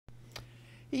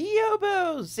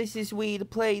Yobos! This is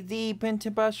Wii2PLAY, the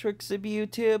Printed Bushwicks of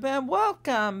YouTube, and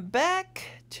welcome back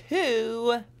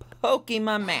to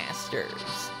Pokemon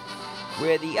Masters,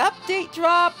 where the update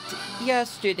dropped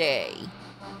yesterday.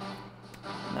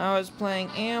 I was playing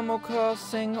Animal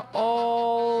Crossing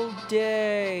all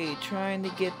day, trying to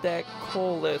get that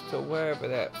Colith, or whatever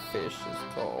that fish is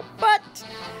called. But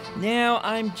now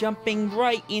I'm jumping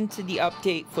right into the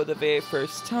update for the very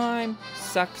first time.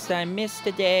 Sucks that I missed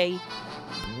a day.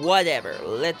 Whatever,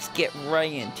 let's get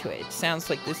right into it. Sounds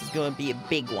like this is going to be a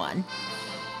big one.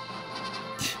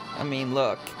 I mean,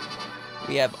 look.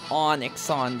 We have Onyx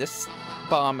on the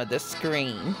bottom of the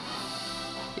screen.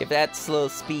 If that slow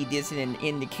speed isn't an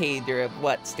indicator of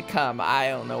what's to come, I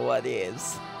don't know what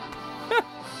is.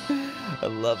 I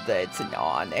love that it's an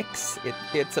Onyx.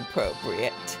 It's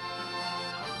appropriate.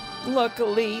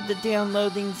 Luckily, the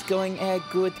downloading's going at a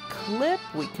good clip.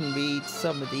 We can read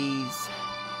some of these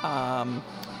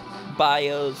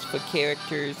bios for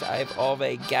characters I've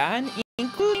already gotten,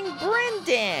 including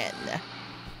Brendan.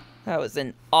 That was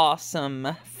an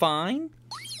awesome find.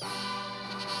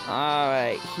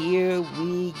 Alright, here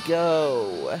we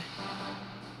go.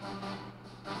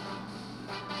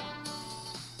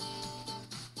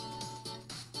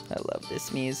 I love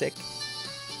this music.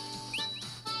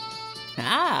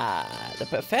 Ah, the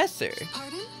professor.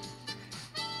 Pardon?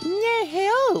 Yeah,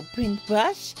 hello,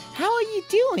 Printbrush. How are you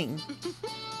doing?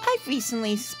 I've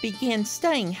recently began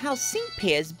studying how sync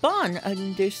pairs bond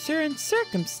under certain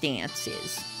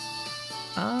circumstances.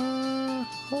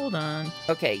 Hold on.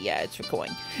 Okay, yeah, it's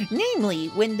recording. Namely,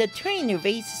 when the trainer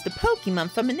raises the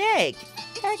Pokemon from an egg.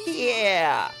 Heck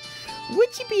yeah!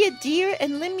 Would you be a dear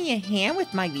and lend me a hand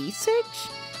with my research?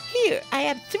 Here, I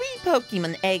have 3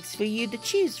 Pokemon eggs for you to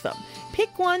choose from.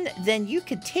 Pick one, then you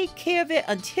can take care of it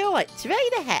until it's ready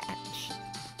to hatch.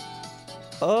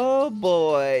 Oh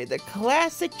boy, the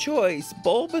classic choice,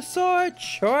 Bulbasaur,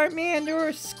 Charmander,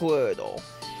 or Squirtle.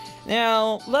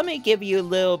 Now, let me give you a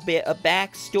little bit of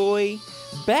backstory.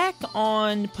 Back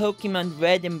on Pokemon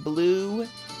Red and Blue,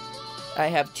 I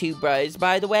have 2 brothers,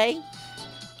 by the way,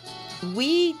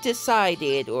 we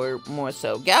decided, or more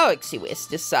so, Galaxy Wiz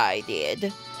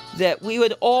decided, that we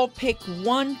would all pick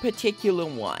one particular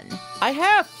one. I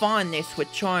have fondness with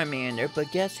Charmander,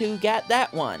 but guess who got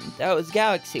that one? That was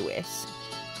Galaxy Wiz.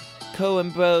 Cohen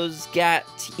Bros got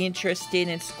interested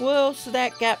in Squirtle, so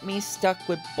that got me stuck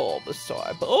with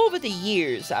Bulbasaur. But over the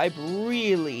years, I've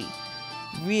really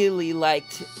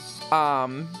liked,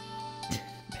 having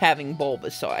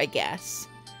Bulbasaur, I guess.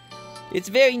 It's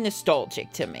very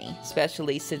nostalgic to me,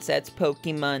 especially since that's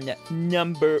Pokemon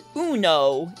number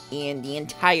 1 in the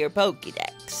entire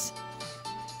Pokédex.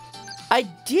 I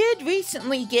did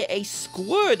recently get a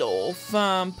Squirtle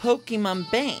from Pokemon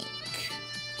Bank.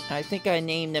 I think I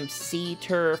named him Sea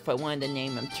Turf. I wanted to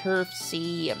name him Turf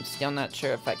Sea. I'm still not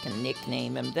sure if I can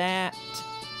nickname him that.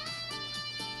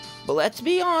 But let's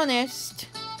be honest.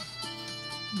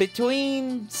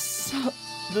 Between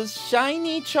the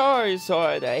shiny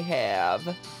Charizard I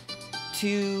have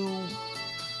to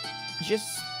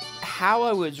just how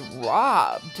I was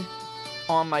robbed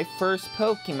on my first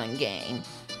Pokemon game,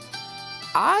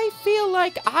 I feel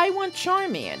like I want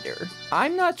Charmander.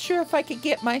 I'm not sure if I could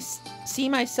see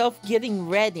myself getting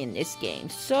red in this game,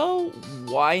 so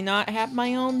why not have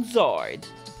my own Zard?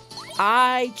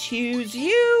 I choose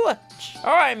you,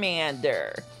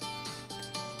 Charmander.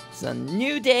 It's a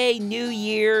new day, new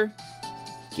year.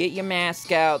 Get your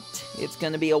mask out. It's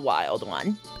gonna be a wild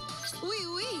one.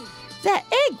 That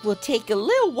egg will take a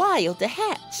little while to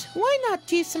hatch. Why not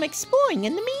do some exploring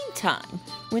in the meantime?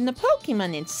 When the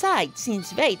Pokemon inside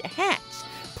seems ready to hatch,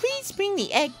 please bring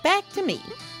the egg back to me.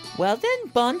 Well then,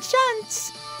 bon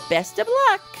chance. Best of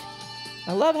luck.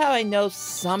 I love how I know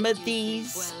some of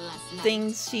these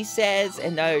things she says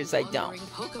and others I don't.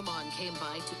 Pokemon came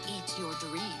by to eat your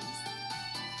dreams.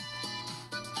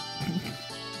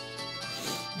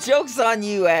 Joke's on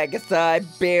you, Agatha. I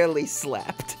barely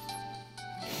slept.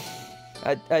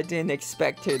 I didn't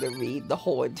expect her to read the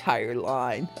whole entire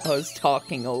line. I was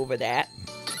talking over that.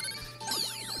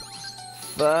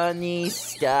 Funny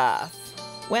stuff.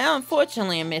 Well,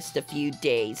 unfortunately, I missed a few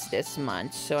days this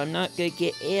month, so I'm not gonna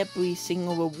get every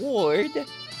single reward.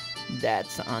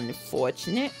 That's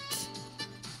unfortunate.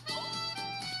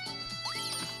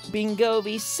 Bingo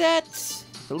resets.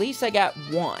 At least I got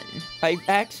 1. I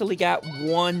actually got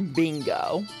 1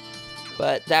 bingo,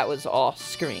 but that was off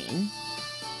screen.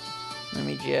 Let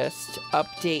me just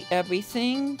update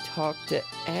everything. Talk to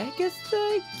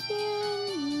Agatha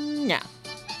again. No,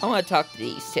 I want to talk to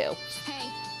these 2. Hey.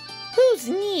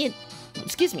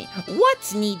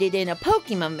 What's needed in a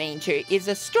Pokemon Ranger is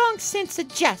a strong sense of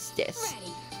justice.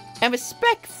 Ready. and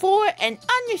respect for and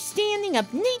understanding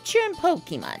of nature and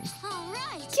Pokemon. All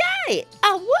right. Got it!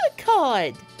 I'll work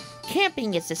hard!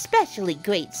 Camping is especially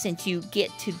great since you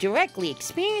get to directly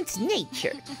experience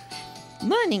nature.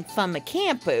 Learning from a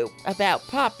camper about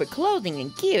proper clothing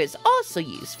and gear is also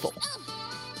useful.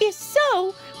 If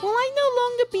so, will I no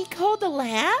longer be called a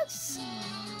lass?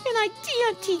 An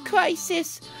identity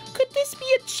crisis. Could this be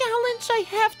a challenge I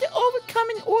have to overcome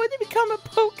in order to become a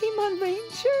Pokemon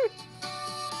Ranger?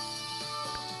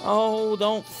 Oh,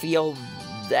 don't feel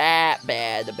that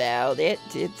bad about it.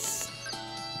 It's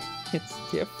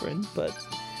different, but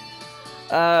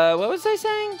what was I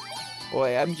saying?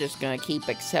 Boy, I'm just gonna keep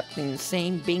accepting the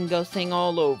same bingo thing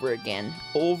all over again.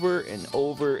 Over and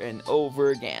over and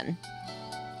over again.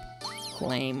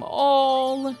 Claim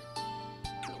all.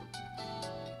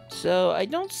 So, I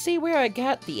don't see where I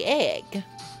got the egg.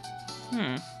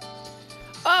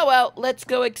 Oh well, let's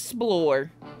go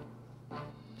explore.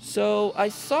 So, I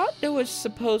thought there was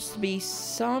supposed to be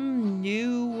some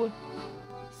new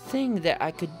thing that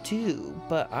I could do,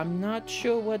 but I'm not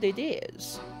sure what it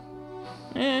is.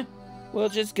 We'll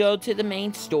just go to the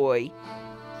main story.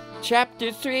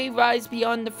 Chapter 3, Rise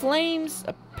Beyond the Flames.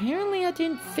 Apparently I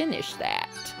didn't finish that.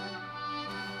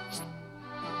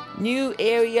 New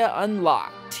area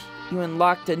unlocked. You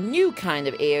unlocked a new kind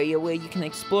of area where you can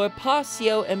explore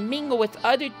Paseo and mingle with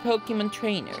other Pokemon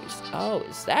trainers. Oh,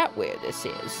 is that where this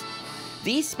is?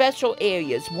 These special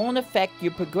areas won't affect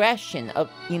your progression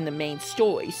in the main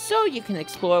story, so you can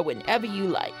explore whenever you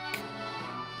like.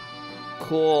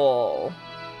 Cool.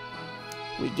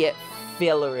 We get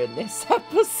filler in this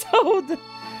episode.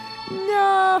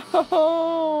 No!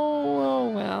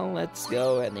 Oh, well, let's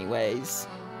go anyways.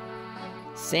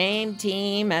 Same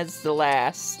team as the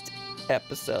last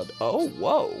episode. Oh,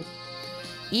 whoa.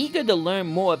 Eager to learn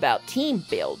more about team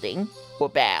building, or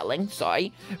battling,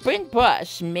 sorry, Brent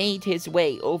Brush made his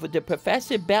way over to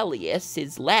Professor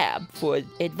Bellius's lab for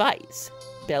advice.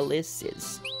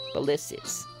 Bellius's.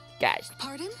 Guys.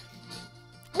 Pardon?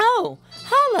 Oh,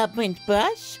 holla, Brent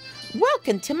Brush.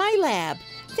 Welcome to my lab.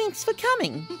 Thanks for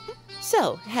coming.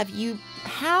 So,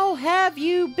 how have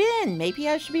you been? Maybe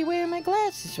I should be wearing my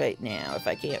glasses right now if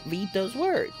I can't read those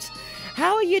words.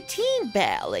 How are your team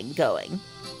battling going?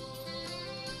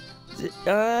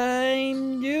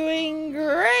 I'm doing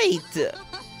great.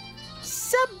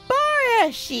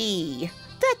 Sabarashi!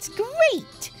 That's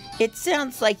great! It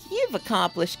sounds like you've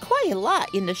accomplished quite a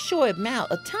lot in a short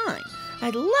amount of time.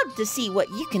 I'd love to see what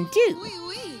you can do. Oui,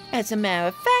 oui. As a matter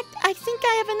of fact, I think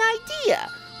I have an idea.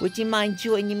 Would you mind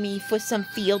joining me for some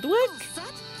field work?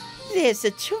 There's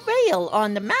a trail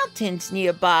on the mountains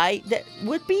nearby that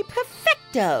would be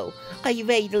perfecto. Are you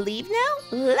ready to leave now?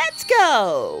 Let's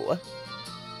go!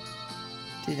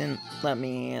 Didn't let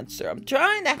me answer. I'm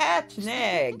trying to hatch an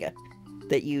egg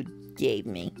that you gave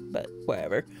me, but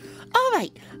whatever.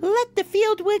 Alright, let the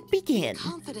field work begin.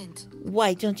 Confident.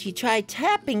 Why don't you try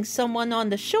tapping someone on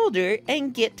the shoulder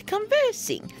and get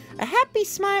conversing? A happy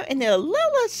smile and a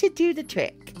Lola should do the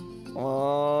trick.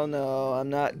 Oh no, I'm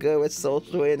not good with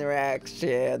social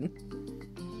interaction.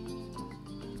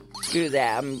 Screw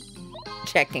that, I'm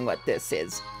checking what this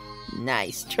is.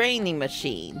 Nice, training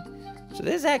machine. So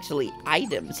there's actually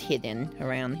items hidden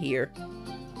around here.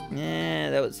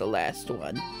 That was the last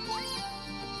one.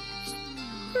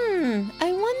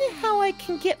 I wonder how I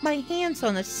can get my hands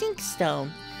on a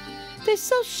sinkstone. They're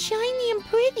so shiny and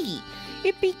pretty.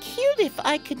 It'd be cute if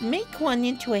I could make one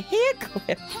into a hair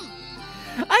clip.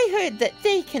 I heard that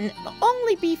they can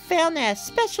only be found at a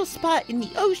special spot in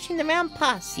the ocean around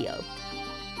Paseo.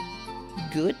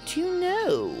 Good to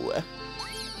know.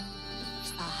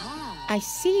 Aha. I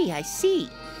see.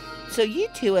 So you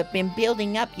two have been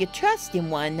building up your trust in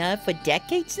one another for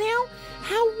decades now?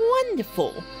 How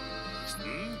wonderful.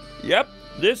 Yep,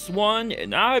 this one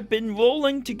and I've been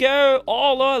rolling together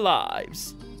all our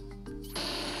lives.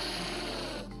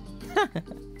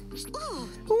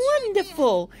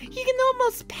 Wonderful! You can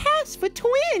almost pass for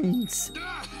twins!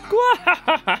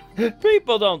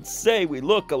 People don't say we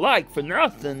look alike for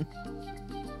nothing.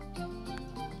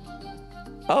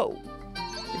 Oh,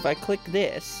 if I click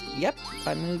this, yep,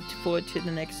 I moved forward to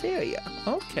the next area.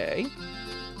 Okay.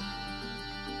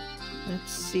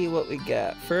 Let's see what we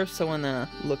got. First, I want to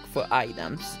look for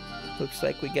items. Looks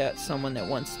like we got someone that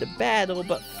wants to battle,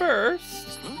 but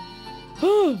first...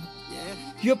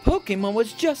 Your Pokemon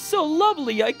was just so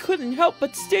lovely, I couldn't help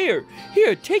but stare.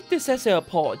 Here, take this as an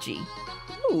apology.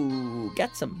 Ooh,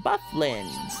 got some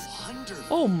bufflins.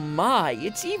 Oh my,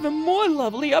 it's even more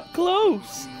lovely up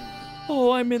close.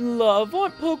 Oh, I'm in love.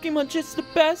 Aren't Pokemon just the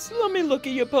best? Let me look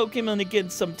at your Pokemon again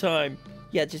sometime.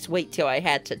 Yeah, just wait till I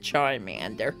hatch a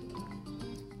Charmander.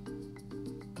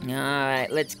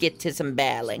 Alright, let's get to some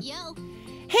battling. Yo.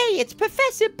 Hey, it's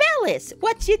Professor Bellis!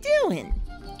 What you doing?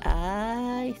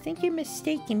 I think you're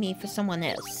mistaking me for someone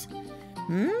else.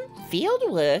 Field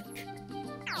work?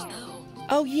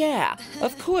 Oh yeah,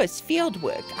 of course, field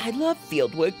work. I love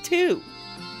field work too.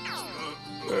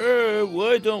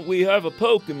 Why don't we have a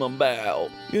Pokemon battle?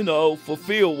 You know, for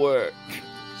field work.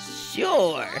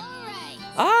 Sure.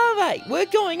 Alright, we're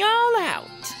going all out.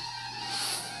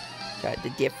 Tried to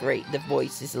differentiate the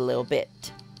voices a little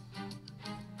bit.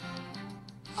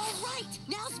 Alright,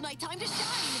 now's my time to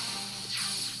shine.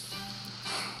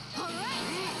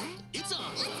 Alright, it's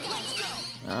on. Let's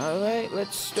go. Alright,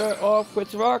 let's start off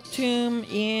with Rock Tomb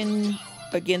in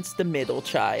against the middle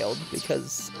child,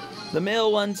 because the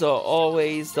middle ones are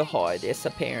always the hardest,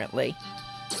 apparently.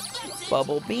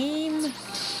 Bubble Beam.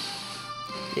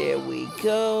 There we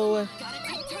go. Gotta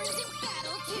take turns in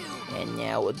battle too. And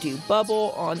now we'll do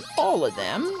Bubble on all of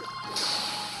them.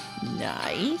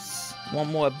 Nice.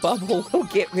 One more Bubble will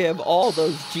get rid of all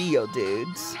those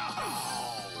Geodudes.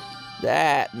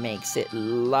 That makes it a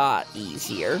lot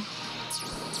easier.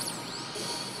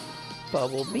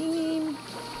 Bubble Beam.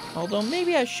 Although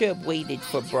maybe I should have waited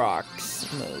for Brock's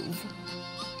move.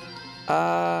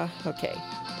 Okay.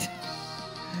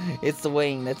 It's the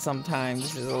waiting that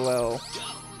sometimes is a little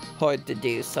hard to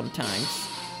do sometimes.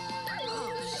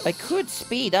 I could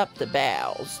speed up the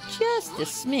battles just a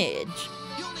smidge.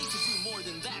 You'll need to do more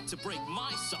than that to break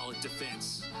my solid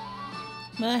defense.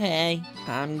 But hey,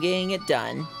 I'm getting it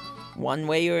done, one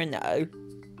way or another.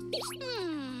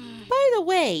 By the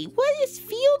way, what is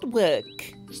field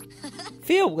work?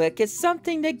 Field work is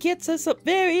something that gets us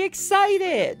very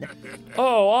excited.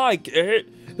 Oh, I get it.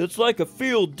 It's like a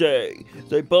field day.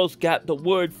 They both got the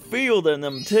word field in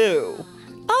them, too.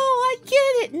 Oh, I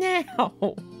get it now.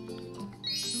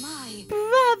 My.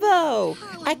 Bravo!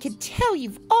 I can tell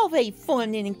you've already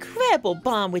formed an incredible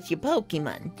bond with your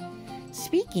Pokemon.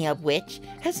 Speaking of which,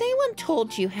 has anyone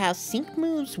told you how sync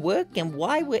moves work and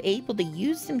why we're able to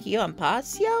use them here on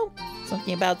Pasio?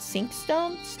 Something about sync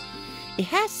stones? It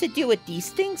has to do with these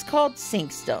things called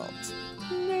sync stones.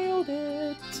 Nailed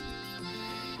it.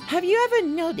 Have you ever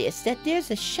noticed that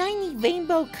there's a shiny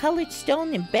rainbow-colored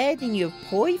stone embedded in your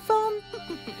Poryphone?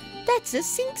 That's a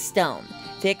sync stone.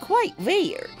 They're quite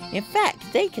rare. In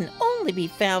fact, they can only be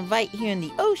found right here in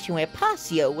the ocean where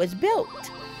Pasio was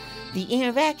built. The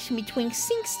interaction between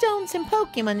sync stones and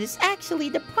Pokemon is actually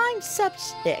the prime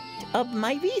subject of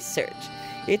my research.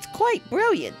 It's quite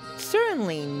brilliant.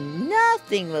 Certainly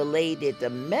nothing related to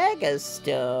Mega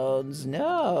Stones.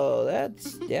 No,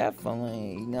 that's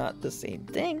definitely not the same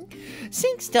thing.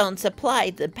 Sync Stones supply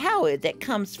the power that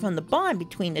comes from the bond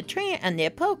between the trainer and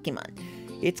their Pokemon.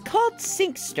 It's called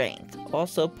Sync Strength,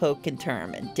 also Pokken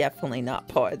term, and definitely not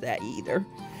part of that either.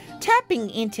 Tapping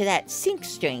into that Sync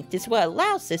Strength is what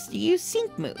allows us to use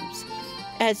Sync moves.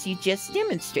 As you just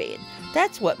demonstrated,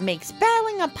 that's what makes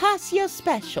battling on Pasio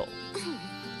special.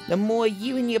 The more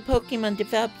you and your Pokemon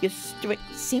develop your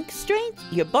sync strength,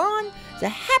 your bond, the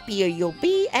happier you'll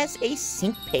be as a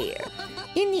sync pair.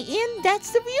 In the end,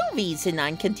 that's the real reason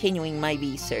I'm continuing my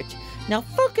research. Now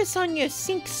focus on your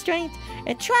sync strength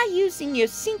and try using your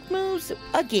sync moves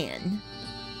again.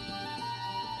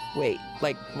 Wait,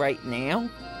 like right now?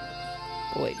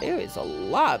 Boy, there is a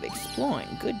lot of exploring.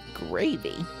 Good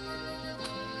gravy.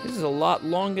 This is a lot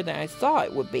longer than I thought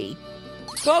it would be.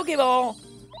 Pokeball!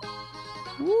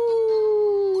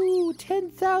 Woo!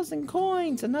 10,000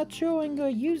 coins! I'm not sure what I'm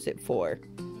going to use it for.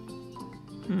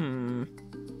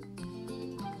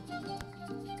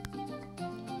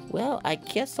 Well, I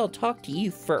guess I'll talk to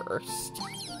you first.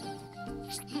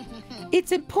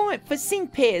 It's important for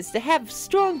sync pairs to have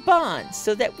strong bonds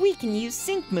so that we can use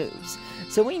sync moves.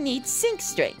 So we need sync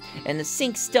strength and the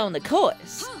sync stone, of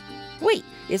course. Wait,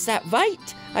 is that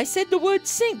right? I said the word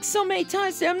sync so many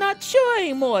times that I'm not sure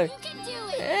anymore. You can do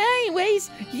it.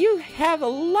 Anyways, you have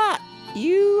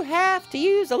to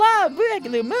use a lot of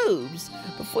regular moves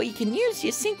before you can use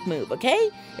your sync move, okay?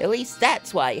 At least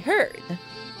that's what I heard.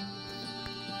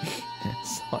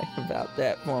 Sorry about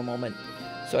that for a moment.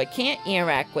 So I can't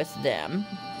interact with them.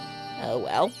 Oh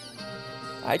well.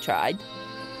 I tried.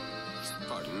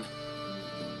 Pardon?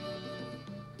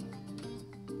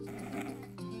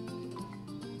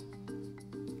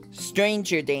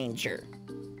 Stranger danger.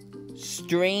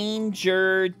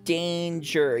 Stranger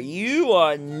danger. You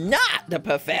are not the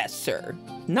professor.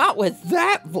 Not with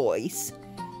that voice.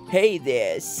 Hey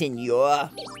there, senor.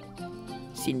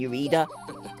 Senorita.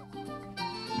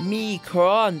 Me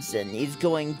Kronzen is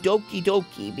going doki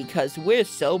doki because we're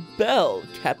so bold,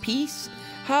 capice?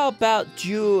 How about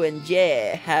you and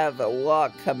Jay have a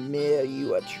walk? Come here,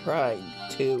 you are trying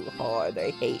too hard.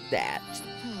 I hate that.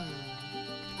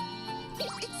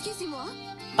 Excusez-moi.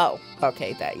 Oh,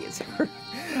 okay, that is her.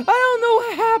 I don't know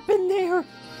what happened there.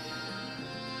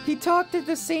 He talked at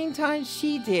the same time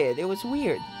she did. It was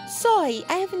weird. Sorry,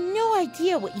 I have no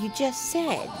idea what you just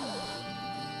said.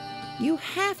 You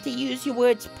have to use your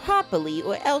words properly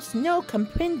or else no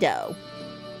comprendo.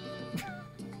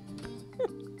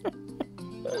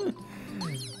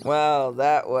 Well,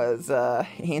 that was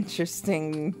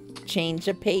interesting change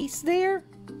of pace there.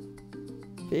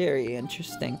 Very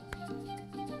interesting.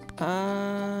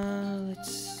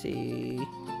 Let's see.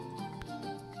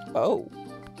 Oh.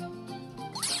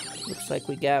 Looks like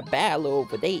we got a battle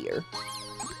over there.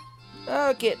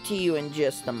 I'll get to you in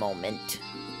just a moment.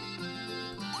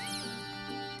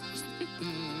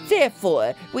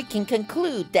 Therefore, we can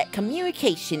conclude that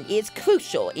communication is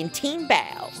crucial in team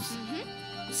battles.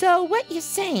 So what you're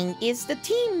saying is the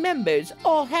team members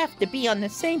all have to be on the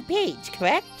same page,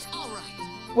 correct? All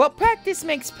right. Well, practice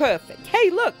makes perfect. Hey,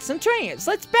 look, some trainers.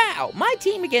 Let's battle. My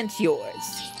team against yours.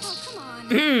 Oh,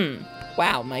 come on.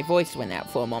 Wow, my voice went out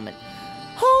for a moment.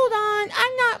 Hold on,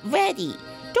 I'm not ready.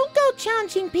 Don't go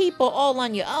challenging people all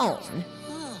on your own.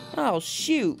 Oh,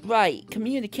 shoot, right,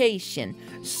 communication.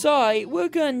 Sorry, we're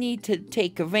gonna need to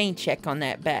take a rain check on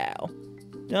that battle.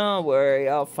 Don't worry,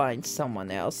 I'll find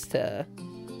someone else to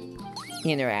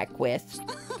interact with.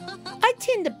 I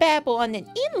tend to babble on an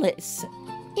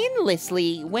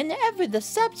endlessly whenever the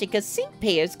subject of sync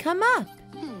pairs come up.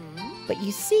 But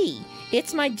you see,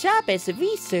 it's my job as a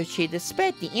researcher to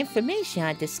spread the information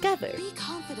I discover. Be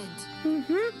confident.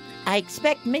 I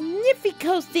expect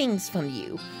magnificent things from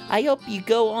you. I hope you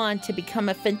go on to become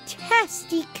a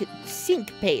fantastic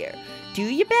sync pair. Do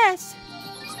your best.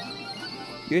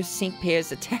 Your sync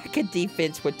pair's attack and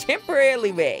defense were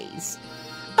temporarily raised.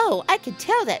 Oh, I can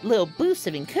tell that little boost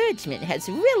of encouragement has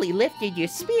really lifted your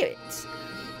spirits.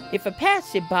 If a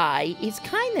passerby is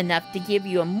kind enough to give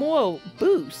you a moral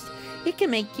boost, it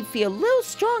can make you feel a little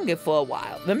stronger for a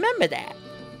while. Remember that.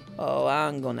 Oh,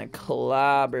 I'm gonna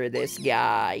clobber this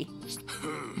guy.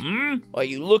 Are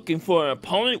you looking for an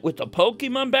opponent with a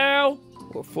Pokemon bow?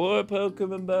 Or for a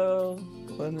Pokemon bow?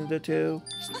 One of the two.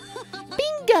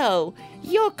 Bingo!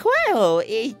 Your quail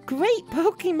is great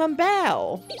Pokemon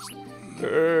bow.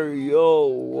 Hey, yo,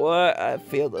 What? I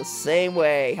feel the same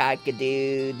way, Hika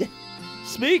dude.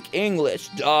 speak English,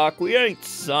 Doc. We ain't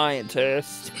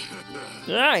scientists.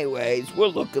 Anyways, we're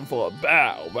looking for a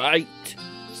bow, right?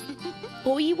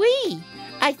 Oui, oui.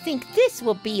 I think this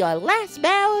will be our last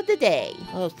battle of the day.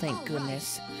 Oh, thank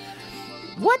goodness.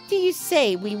 What do you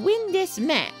say we win this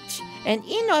match and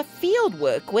end our field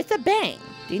work with a bang?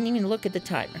 Didn't even look at the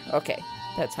timer. Okay,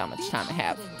 that's how much time I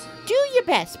have. Do your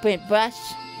best, Sprint Brush.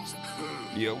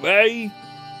 You ready?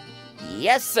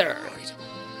 Yes, sir.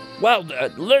 Well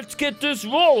then, let's get this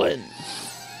rolling.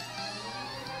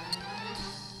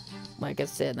 Like I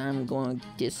said, I'm going to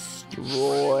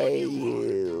destroy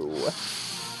you.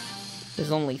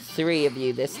 There's only 3 of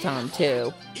you this time,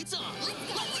 too. It's on.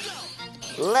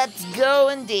 Let's go. Let's go,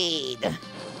 indeed.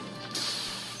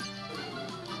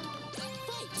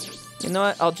 You know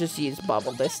what? I'll just use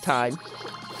Bubble this time.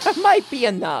 That might be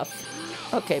enough.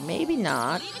 Okay, maybe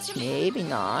not. Maybe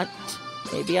not.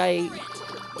 Maybe I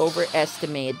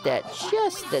overestimated that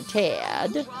just a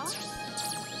tad.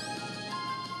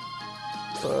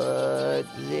 But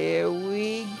there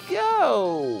we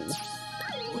go.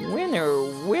 Winner,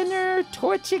 winner,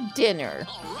 tortured dinner.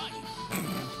 All right.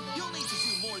 You'll need to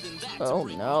do more than that to Oh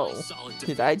break no. my solid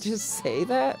Did I just say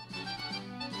that?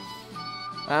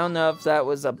 I don't know if that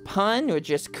was a pun or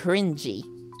just cringy.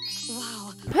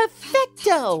 Wow.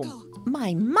 Perfecto! My,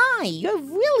 you're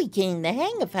really getting the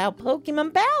hang of how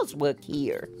Pokemon battles work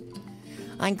here.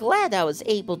 I'm glad I was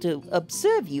able to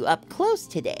observe you up close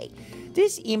today.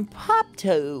 This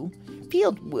impromptu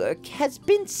fieldwork has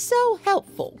been so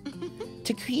helpful.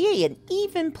 To create an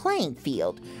even playing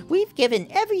field, we've given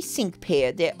every sync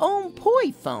pair their own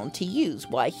Poryphone to use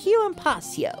while here in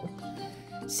Pasio.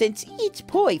 Since each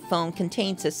Poryphone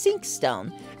contains a sync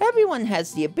stone, everyone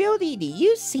has the ability to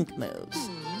use sync moves.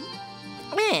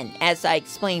 And, as I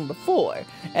explained before,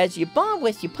 as your bond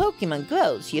with your Pokemon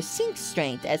grows, your sync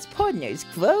strength as partners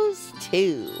grows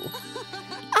too.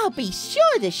 I'll be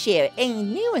sure to share any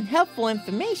new and helpful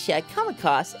information I come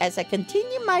across as I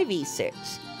continue my research.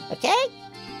 Okay?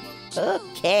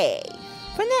 Okay.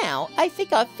 For now, I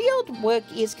think our field work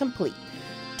is complete.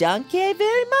 Thank you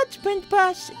very much, Print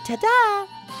Brush. Ta-da!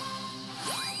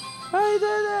 I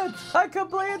did it! I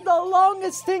completed the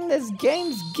longest thing this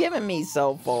game's given me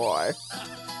so far.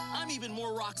 I'm even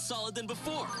more rock solid than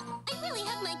before. I really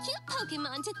have my cute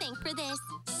Pokemon to thank for this.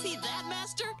 See that,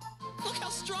 Master? Look how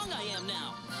strong I am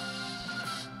now.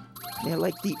 They're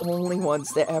like the only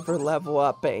ones that ever level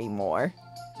up anymore.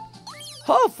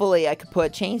 Hopefully I could put a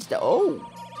change to... Oh.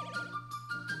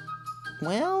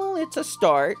 Well, it's a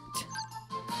start.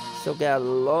 Still got a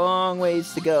long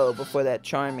ways to go before that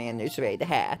Charmander's ready to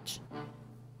hatch.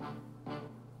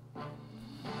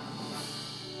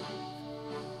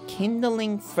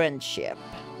 Kindling friendship.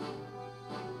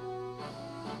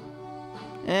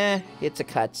 It's a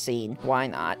cutscene. Why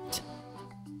not?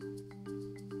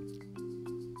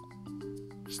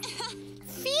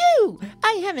 Phew!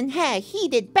 I haven't had a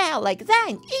heated battle like that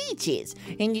in ages.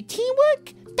 And your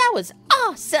teamwork? That was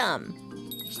awesome!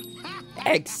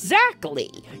 Exactly!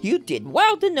 You did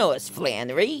well to know us,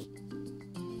 Flannery.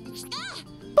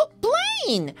 But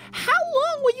Blaine! How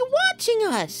long were you watching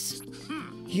us?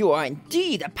 You are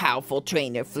indeed a powerful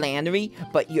trainer, Flannery,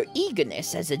 but your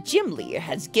eagerness as a gym leader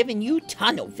has given you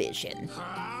tunnel vision.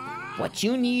 What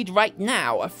you need right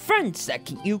now are friends that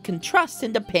you can trust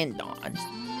and depend on.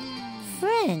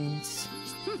 Friends?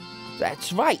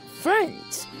 That's right,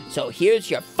 friends. So here's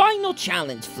your final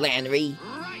challenge, Flannery.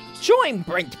 Join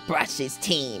Brent Brush's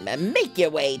team and make your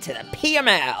way to the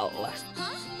PML.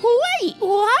 Wait,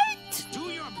 what? Do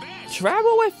your best.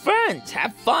 Travel with friends,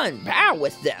 have fun, battle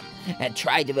with them, and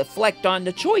try to reflect on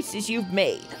the choices you've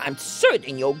made. I'm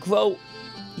certain you'll grow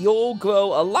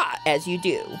a lot as you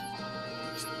do.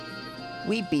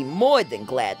 We'd be more than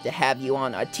glad to have you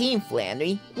on our team,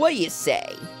 Flannery. What do you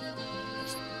say?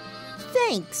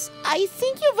 Thanks. I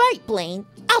think you're right, Blaine.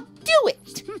 I'll do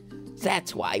it.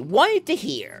 That's what I wanted to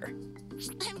hear.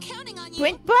 I'm counting on you.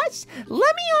 Brent Brush, let me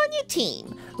on your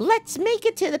team. Let's make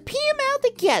it to the PML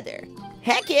together.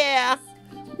 Heck yeah.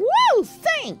 Woo,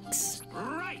 thanks.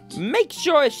 Right. Make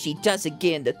sure she doesn't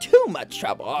get into too much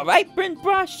trouble, alright, Brent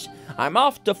Brush? I'm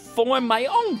off to form my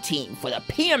own team for the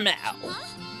PML.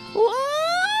 What?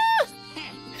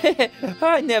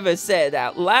 I never said it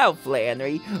out loud,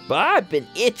 Flannery, but I've been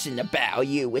itching to battle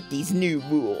you with these new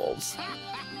rules.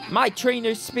 My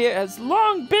trainer's spirit has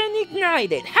long been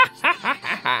ignited. Ha ha ha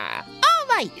ha ha.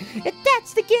 Alright, if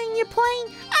that's the game you're playing,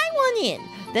 I want in.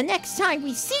 The next time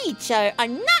we see each other,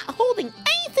 I'm not holding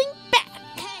anything back.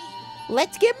 Hey,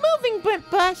 Let's get moving, Brent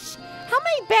Brush. How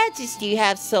many badges do you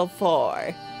have so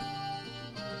far?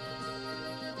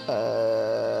 I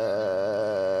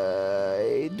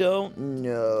don't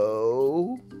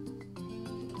know.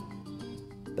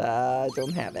 I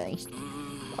don't have any.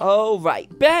 Oh, right,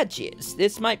 badges.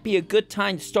 This might be a good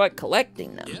time to start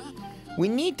collecting them. Yeah. We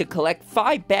need to collect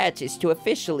 5 badges to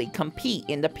officially compete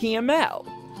in the PML.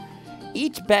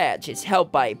 Each badge is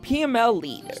held by a PML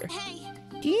leader. hey.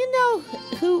 Do you know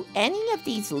who any of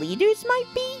these leaders might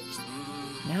be?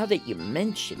 Now that you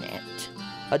mention it,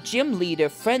 a gym leader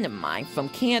friend of mine from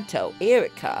Kanto,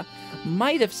 Erica,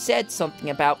 might have said something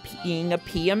about being a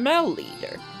PML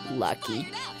leader. Lucky.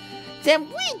 Then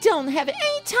we don't have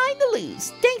any time to lose.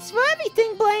 Thanks for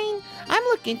everything, Blaine. I'm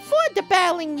looking forward to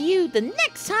battling you the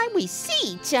next time we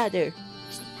see each other.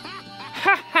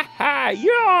 Ha ha ha,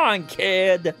 you're on,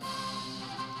 kid.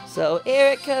 So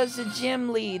Erica's the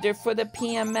gym leader for the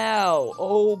PML.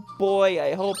 Oh boy,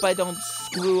 I hope I don't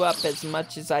screw up as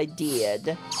much as I did.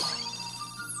 I'm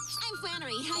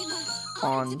Flannery. I'm honored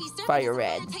On to be serving Fire as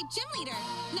Red. a type gym leader.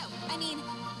 No, I mean,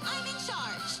 I'm in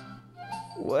charge.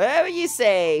 Whatever you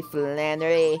say,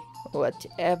 Flannery.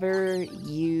 Whatever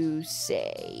you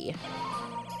say.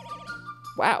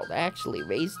 Wow, that actually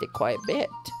raised it quite a bit.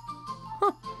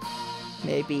 Huh.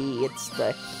 Maybe it's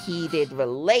the heated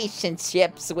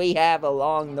relationships we have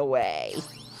along the way.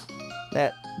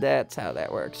 That's how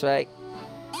that works, right?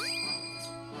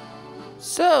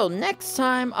 So, next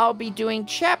time I'll be doing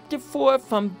Chapter 4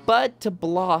 from Bud to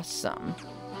Blossom.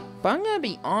 But I'm gonna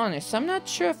be honest, I'm not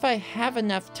sure if I have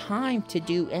enough time to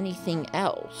do anything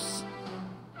else.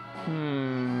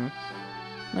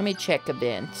 Let me check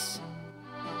events.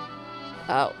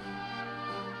 Oh.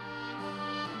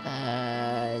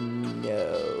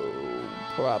 No.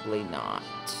 Probably not.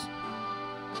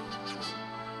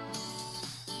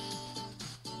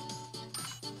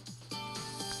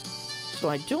 So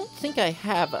I don't think I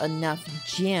have enough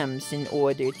gems in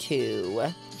order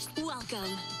to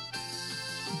Welcome.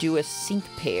 do a sync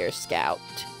pair scout.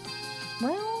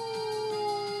 Well,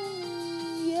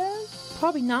 yeah,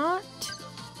 probably not.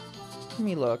 Let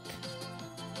me look.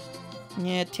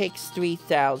 Yeah, it takes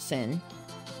 3,000.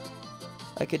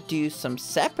 I could do some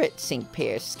separate sync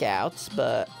pair scouts,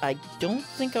 but I don't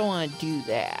think I want to do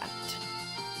that.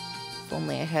 If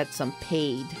only I had some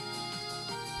paid.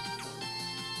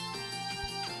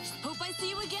 Hope I see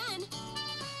you again.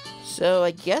 So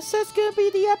I guess that's gonna be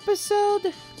the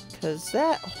episode, because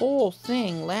that whole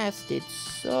thing lasted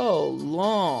so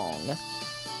long.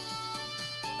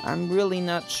 I'm really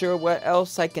not sure what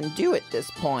else I can do at this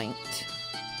point.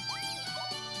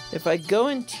 If I go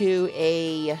into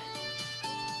a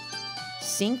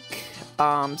sync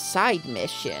side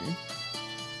mission,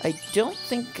 I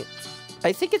think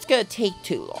it's gonna take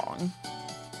too long.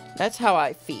 That's how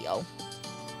I feel.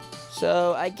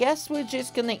 So I guess we're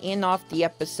just gonna end off the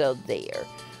episode there.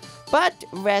 But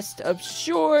rest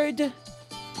assured,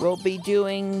 we'll be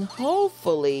doing,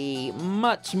 hopefully,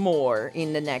 much more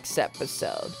in the next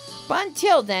episode. But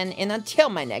until then, and until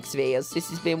my next videos, this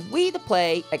has been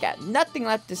Wii2PLAY. I got nothing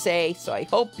left to say, so I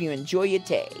hope you enjoy your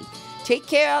day. Take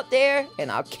care out there,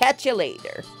 and I'll catch you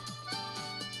later.